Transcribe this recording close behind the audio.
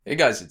Hey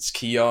guys, it's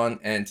Keon,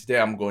 and today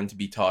I'm going to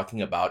be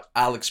talking about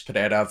Alex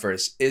Pereira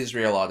versus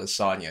Israel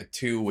Adesanya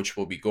 2, which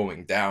will be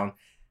going down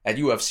at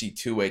UFC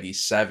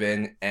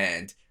 287.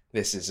 And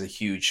this is a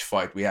huge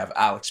fight. We have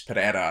Alex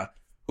Pereira,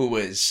 who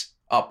is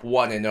up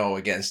 1-0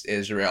 against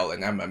Israel in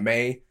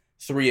MMA,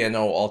 3-0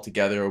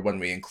 altogether when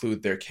we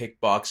include their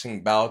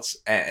kickboxing bouts.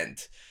 And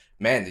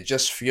man, it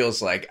just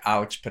feels like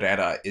Alex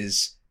Pereira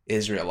is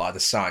Israel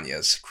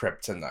Adesanya's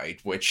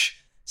kryptonite,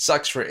 which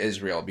sucks for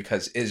Israel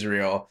because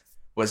Israel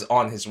was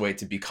on his way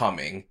to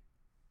becoming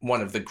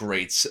one of the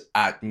greats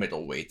at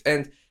middleweight.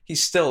 And he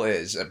still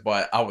is,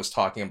 but I was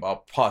talking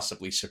about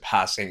possibly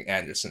surpassing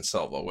Anderson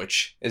Silva,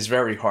 which is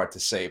very hard to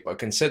say. But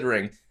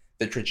considering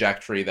the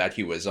trajectory that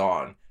he was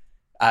on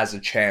as a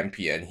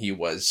champion, he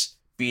was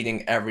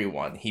beating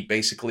everyone. He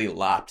basically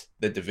lapped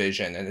the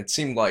division, and it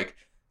seemed like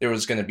there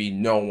was going to be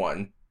no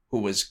one who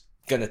was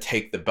going to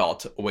take the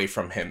belt away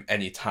from him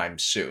anytime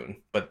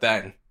soon. But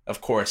then,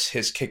 of course,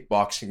 his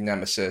kickboxing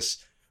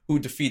nemesis, who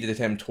defeated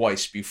him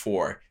twice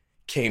before,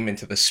 came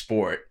into the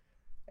sport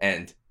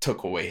and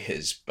took away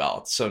his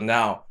belt. So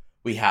now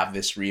we have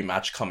this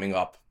rematch coming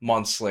up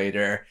months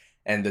later,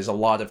 and there's a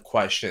lot of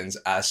questions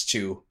as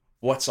to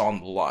what's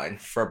on the line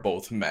for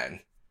both men.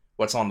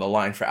 What's on the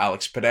line for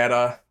Alex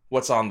Pereira?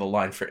 What's on the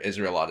line for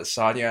Israel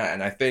Adesanya?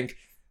 And I think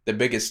the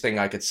biggest thing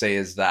I could say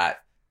is that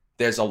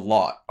there's a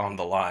lot on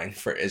the line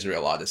for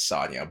Israel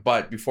Adesanya.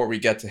 But before we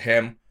get to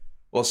him,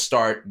 we'll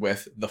start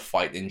with the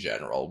fight in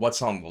general.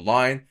 What's on the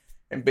line?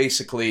 And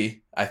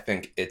basically, I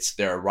think it's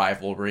their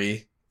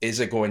rivalry. Is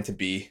it going to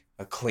be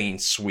a clean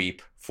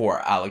sweep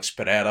for Alex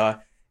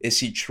Pereira? Is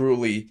he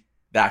truly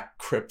that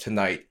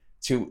kryptonite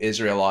to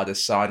Israel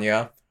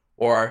Adesanya?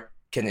 Or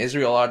can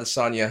Israel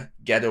Adesanya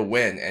get a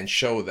win and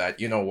show that,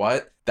 you know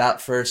what,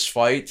 that first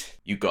fight,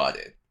 you got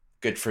it.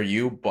 Good for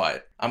you,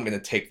 but I'm going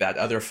to take that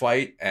other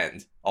fight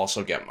and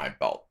also get my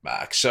belt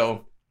back.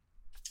 So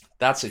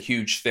that's a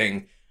huge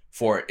thing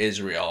for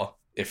Israel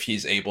if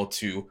he's able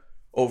to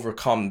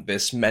overcome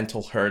this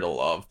mental hurdle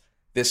of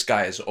this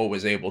guy is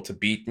always able to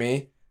beat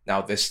me.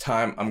 Now this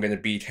time I'm going to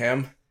beat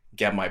him,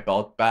 get my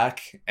belt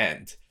back,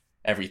 and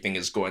everything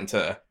is going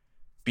to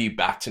be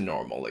back to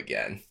normal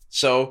again.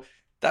 So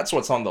that's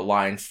what's on the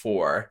line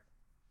for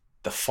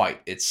the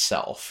fight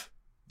itself,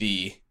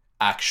 the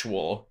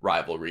actual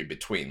rivalry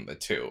between the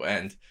two.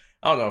 And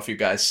I don't know if you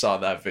guys saw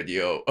that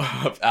video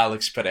of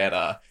Alex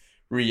Pereira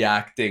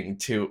reacting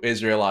to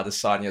Israel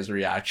Adesanya's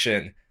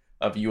reaction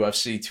of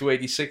UFC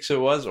 286 it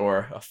was,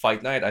 or a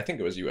fight night. I think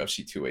it was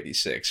UFC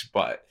 286,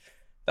 but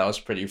that was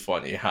pretty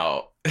funny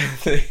how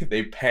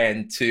they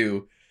panned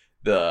to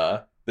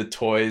the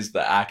toys,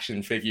 the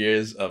action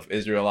figures of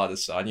Israel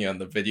Adesanya in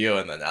the video,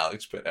 and then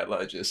Alex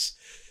Pereira just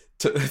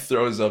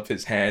throws up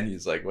his hand.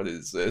 He's like, "What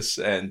is this?"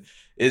 And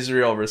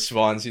Israel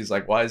responds. He's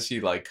like, "Why is he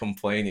like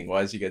complaining?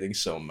 Why is he getting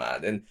so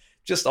mad?" And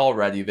just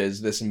already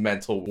there's this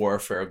mental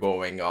warfare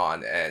going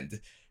on, and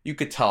you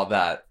could tell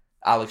that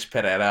Alex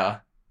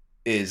Pereira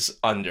is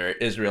under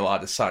Israel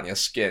Adesanya's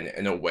skin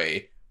in a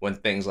way when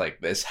things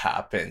like this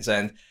happens.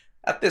 And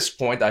at this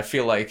point, I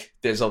feel like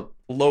there's a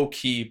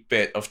low-key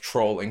bit of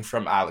trolling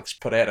from Alex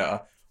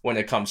Pereira when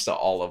it comes to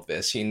all of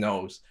this. He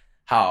knows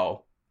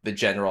how the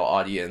general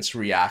audience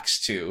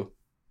reacts to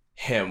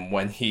him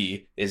when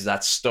he is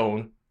that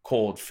stone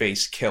cold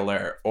face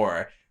killer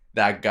or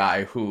that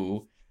guy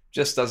who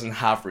just doesn't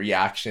have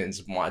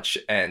reactions much,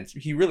 and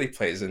he really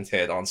plays into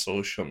it on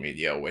social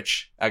media,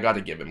 which I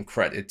gotta give him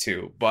credit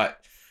to.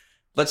 But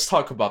let's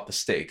talk about the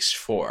stakes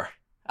for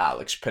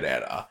Alex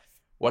Pereira.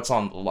 What's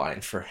on the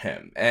line for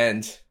him?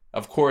 And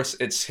of course,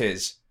 it's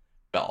his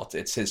belt,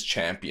 it's his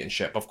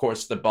championship. Of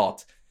course, the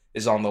belt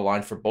is on the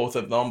line for both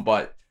of them,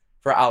 but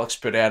for Alex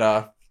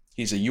Pereira,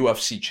 he's a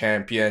UFC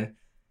champion.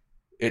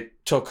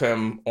 It took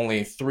him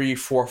only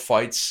 3-4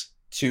 fights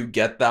to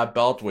get that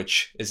belt,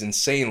 which is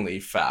insanely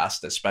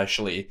fast,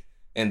 especially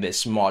in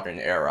this modern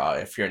era.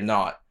 If you're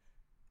not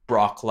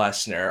Brock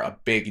Lesnar, a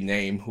big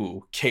name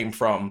who came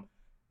from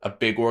a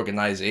big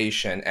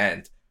organization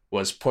and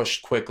was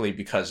pushed quickly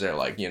because they're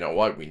like, you know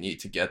what, we need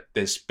to get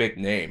this big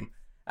name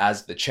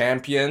as the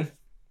champion.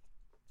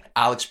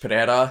 Alex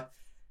Pereira,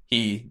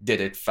 he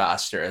did it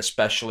faster,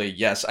 especially,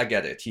 yes, I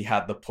get it. He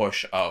had the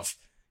push of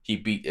he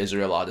beat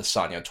Israel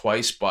Adesanya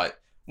twice,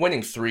 but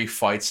winning 3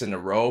 fights in a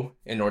row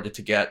in order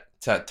to get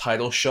to a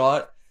title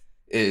shot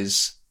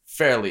is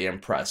fairly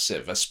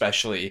impressive,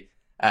 especially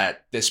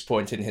at this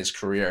point in his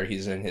career.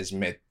 He's in his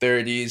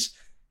mid-30s.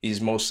 He's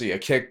mostly a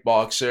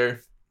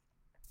kickboxer.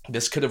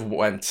 This could have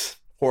went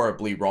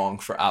horribly wrong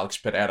for Alex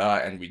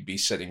Pereira, and we'd be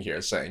sitting here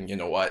saying, you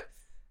know what,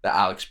 the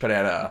Alex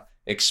Pereira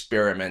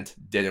experiment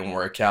didn't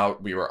work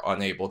out. We were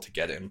unable to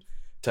get him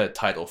to a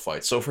title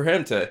fight. So for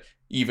him to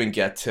even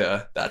get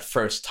to that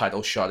first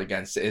title shot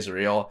against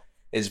Israel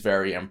is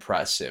very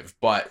impressive.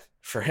 But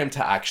for him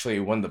to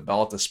actually win the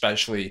belt,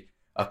 especially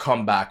a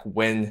comeback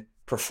win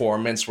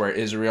performance where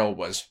Israel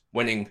was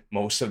winning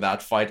most of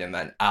that fight and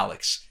then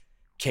Alex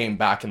came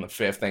back in the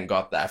 5th and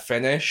got that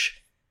finish,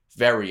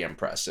 very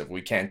impressive.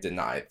 We can't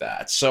deny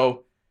that.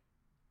 So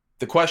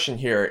the question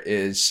here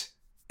is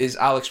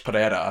Alex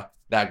Pereira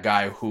that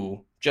guy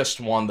who just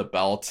won the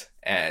belt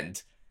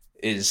and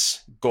is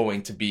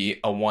going to be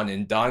a one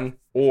and done?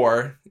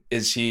 Or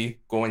is he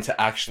going to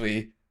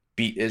actually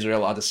beat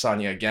Israel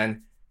Adesanya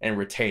again and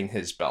retain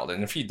his belt?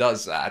 And if he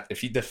does that,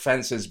 if he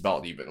defends his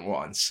belt even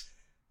once,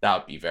 that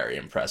would be very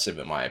impressive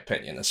in my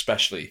opinion,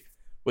 especially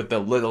with the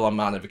little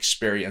amount of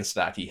experience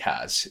that he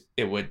has.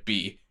 It would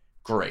be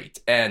great.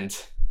 And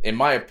in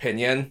my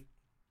opinion,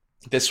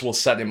 this will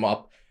set him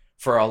up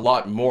for a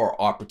lot more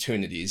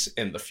opportunities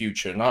in the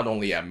future, not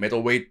only at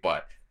middleweight,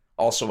 but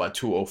also at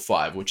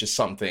 205, which is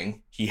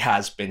something he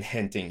has been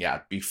hinting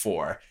at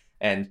before.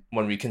 And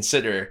when we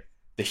consider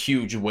the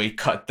huge weight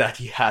cut that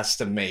he has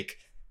to make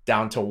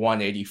down to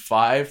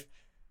 185,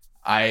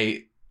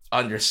 I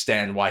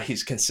understand why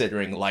he's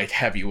considering light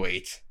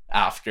heavyweight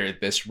after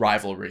this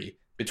rivalry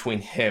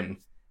between him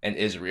and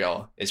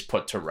Israel is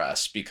put to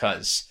rest.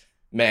 Because,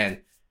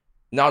 man,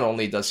 not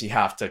only does he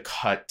have to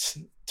cut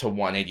to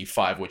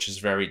 185, which is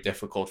very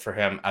difficult for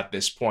him at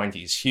this point,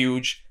 he's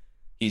huge,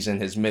 he's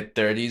in his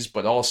mid-30s,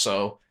 but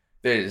also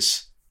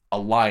there's a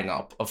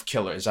lineup of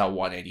killers at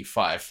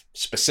 185,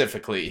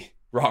 specifically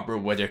Robert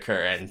Whittaker,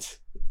 and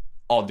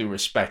all due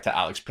respect to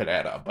Alex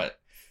Pereira, but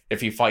if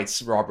he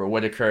fights Robert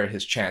Whittaker,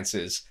 his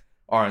chances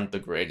aren't the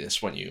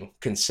greatest when you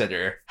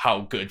consider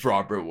how good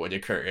Robert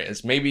Whittaker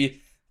is.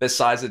 Maybe the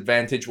size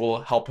advantage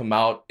will help him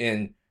out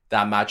in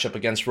that matchup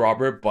against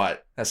Robert,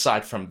 but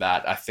aside from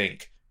that, I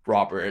think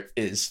Robert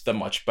is the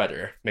much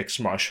better mixed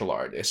martial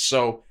artist.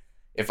 So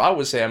if I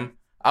was him,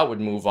 I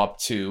would move up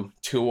to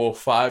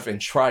 205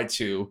 and try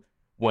to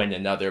win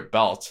another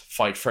belt,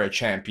 fight for a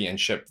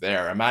championship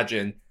there.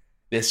 Imagine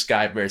this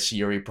guy versus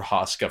Yuri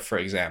Prohaska, for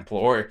example,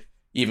 or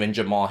even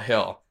Jamal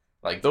Hill.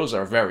 Like, those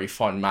are very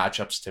fun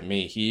matchups to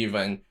me. He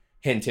even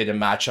hinted a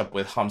matchup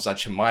with Khamzat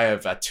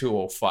Chimaev at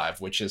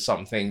 205, which is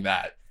something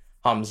that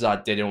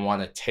Khamzat didn't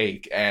want to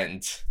take.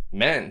 And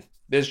man,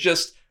 there's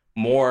just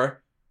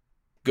more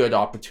good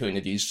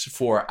opportunities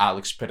for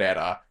Alex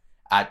Pereira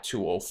at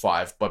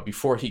 205. But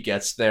before he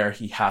gets there,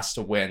 he has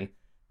to win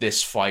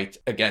this fight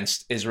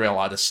against Israel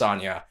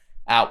Adesanya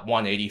at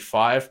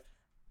 185.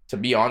 To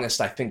be honest,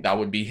 I think that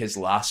would be his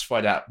last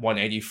fight at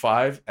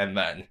 185. And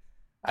then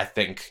I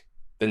think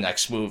the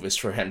next move is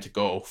for him to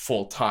go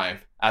full-time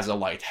as a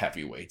light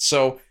heavyweight.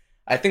 So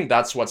I think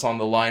that's what's on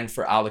the line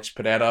for Alex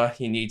Pereira.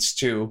 He needs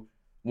to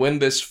win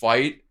this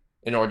fight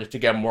in order to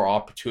get more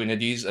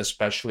opportunities,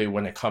 especially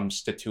when it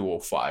comes to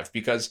 205.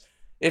 Because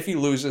if he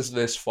loses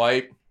this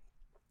fight,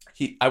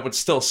 I would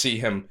still see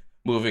him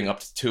moving up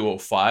to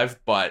 205,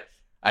 but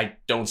I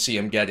don't see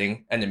him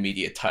getting an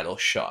immediate title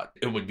shot.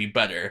 It would be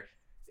better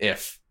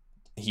if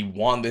he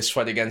won this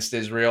fight against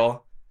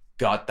Israel,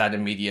 got that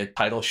immediate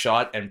title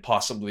shot, and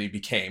possibly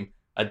became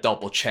a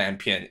double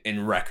champion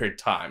in record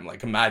time.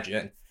 Like,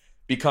 imagine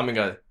becoming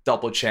a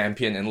double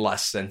champion in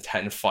less than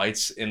 10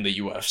 fights in the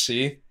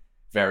UFC.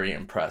 Very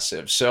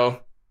impressive.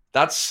 So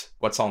that's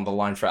what's on the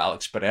line for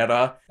Alex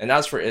Pereira. And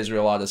as for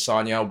Israel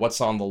Adesanya,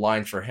 what's on the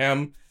line for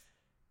him?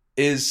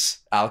 Is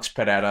Alex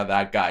Pereira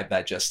that guy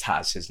that just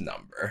has his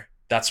number?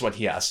 That's what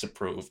he has to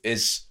prove.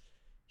 Is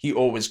he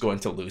always going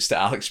to lose to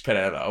Alex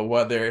Pereira,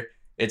 whether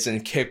it's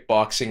in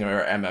kickboxing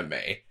or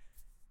MMA?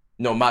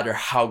 No matter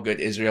how good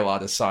Israel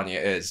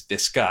Adesanya is,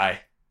 this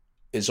guy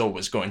is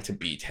always going to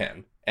beat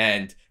him.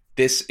 And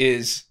this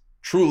is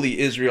truly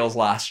Israel's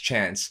last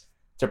chance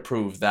to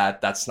prove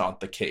that that's not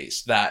the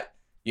case. That,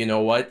 you know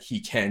what, he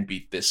can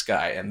beat this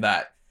guy, and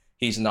that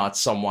he's not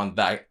someone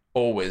that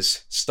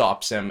always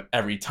stops him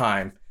every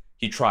time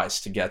he tries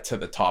to get to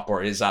the top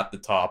or is at the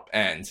top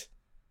and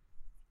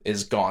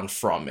is gone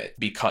from it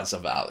because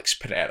of Alex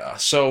Pereira.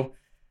 So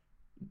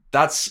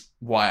that's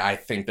why I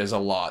think there's a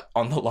lot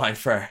on the line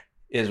for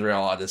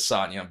Israel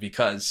Adesanya,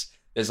 because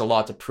there's a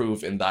lot to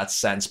prove in that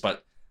sense.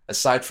 But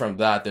aside from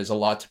that, there's a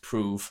lot to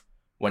prove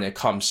when it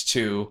comes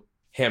to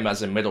him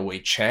as a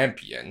middleweight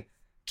champion.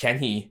 Can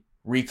he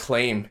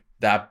reclaim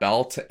that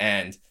belt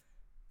and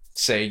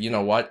say, you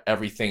know what,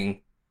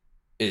 everything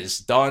is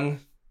done.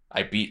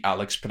 I beat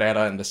Alex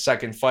Pereira in the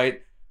second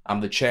fight.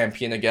 I'm the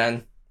champion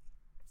again.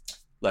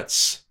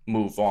 Let's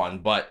move on.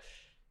 But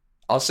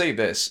I'll say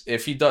this,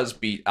 if he does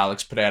beat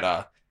Alex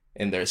Pereira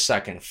in their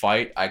second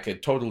fight, I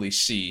could totally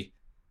see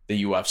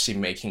the UFC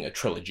making a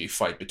trilogy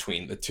fight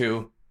between the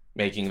two.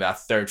 Making that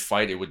third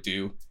fight, it would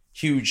do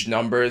huge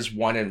numbers,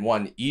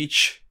 1-1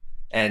 each.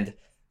 And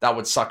that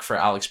would suck for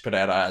Alex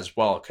Pereira as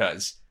well,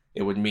 because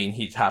it would mean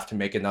he'd have to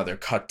make another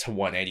cut to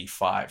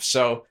 185.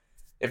 So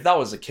if that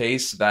was the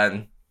case,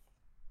 then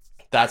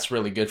that's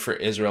really good for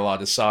Israel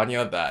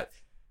Adesanya, that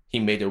he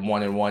made it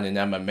 1-1 in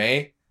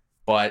MMA.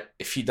 But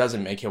if he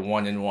doesn't make it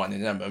 1-1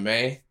 in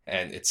MMA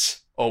and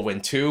it's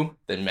 0-2,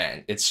 then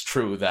man, it's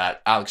true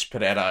that Alex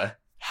Pereira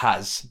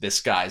has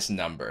this guy's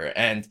number.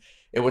 And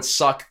it would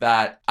suck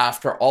that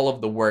after all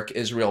of the work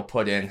Israel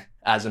put in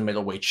as a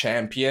middleweight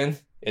champion,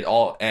 it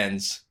all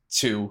ends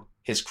to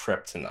his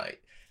kryptonite.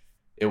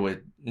 It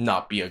would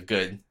not be a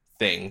good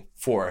thing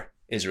for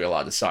Israel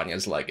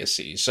Adesanya's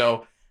legacy.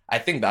 So I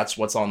think that's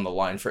what's on the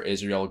line for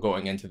Israel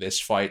going into this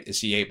fight.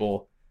 Is he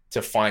able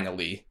to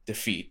finally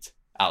defeat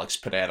Alex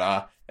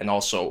Pereira and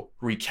also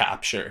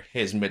recapture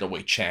his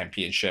middleweight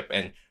championship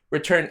and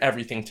return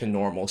everything to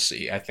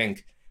normalcy. I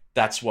think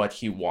that's what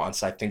he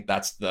wants. I think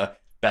that's the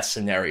best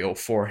scenario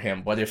for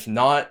him. But if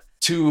not,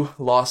 2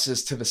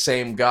 losses to the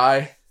same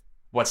guy,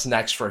 what's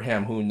next for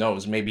him? Who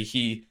knows? Maybe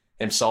he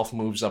himself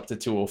moves up to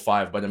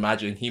 205, but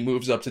imagine he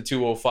moves up to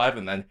 205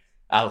 and then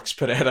Alex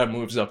Pereira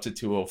moves up to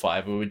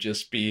 205. It would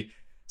just be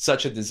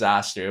such a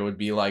disaster. It would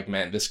be like,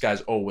 man, this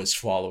guy's always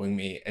following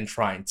me and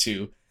trying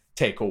to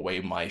take away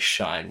my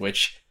shine,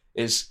 which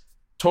is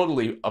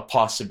totally a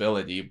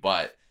possibility,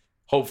 but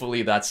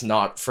hopefully that's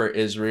not for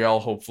Israel.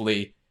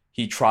 Hopefully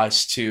he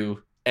tries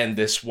to end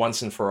this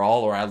once and for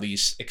all, or at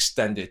least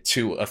extend it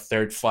to a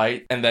 3rd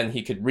fight, and then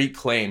he could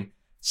reclaim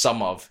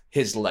some of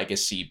his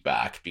legacy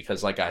back,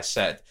 because like I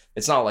said,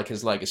 it's not like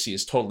his legacy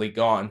is totally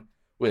gone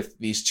with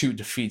these 2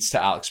 defeats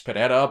to Alex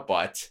Pereira,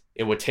 but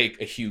it would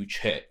take a huge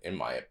hit in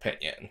my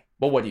opinion.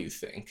 But what do you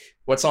think?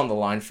 What's on the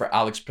line for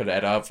Alex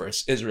Pereira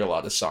versus Israel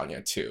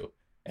Adesanya 2?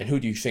 And who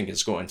do you think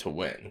is going to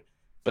win?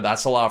 But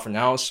that's a lot for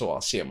now, so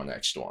I'll see you in my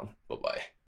next one. Bye-bye.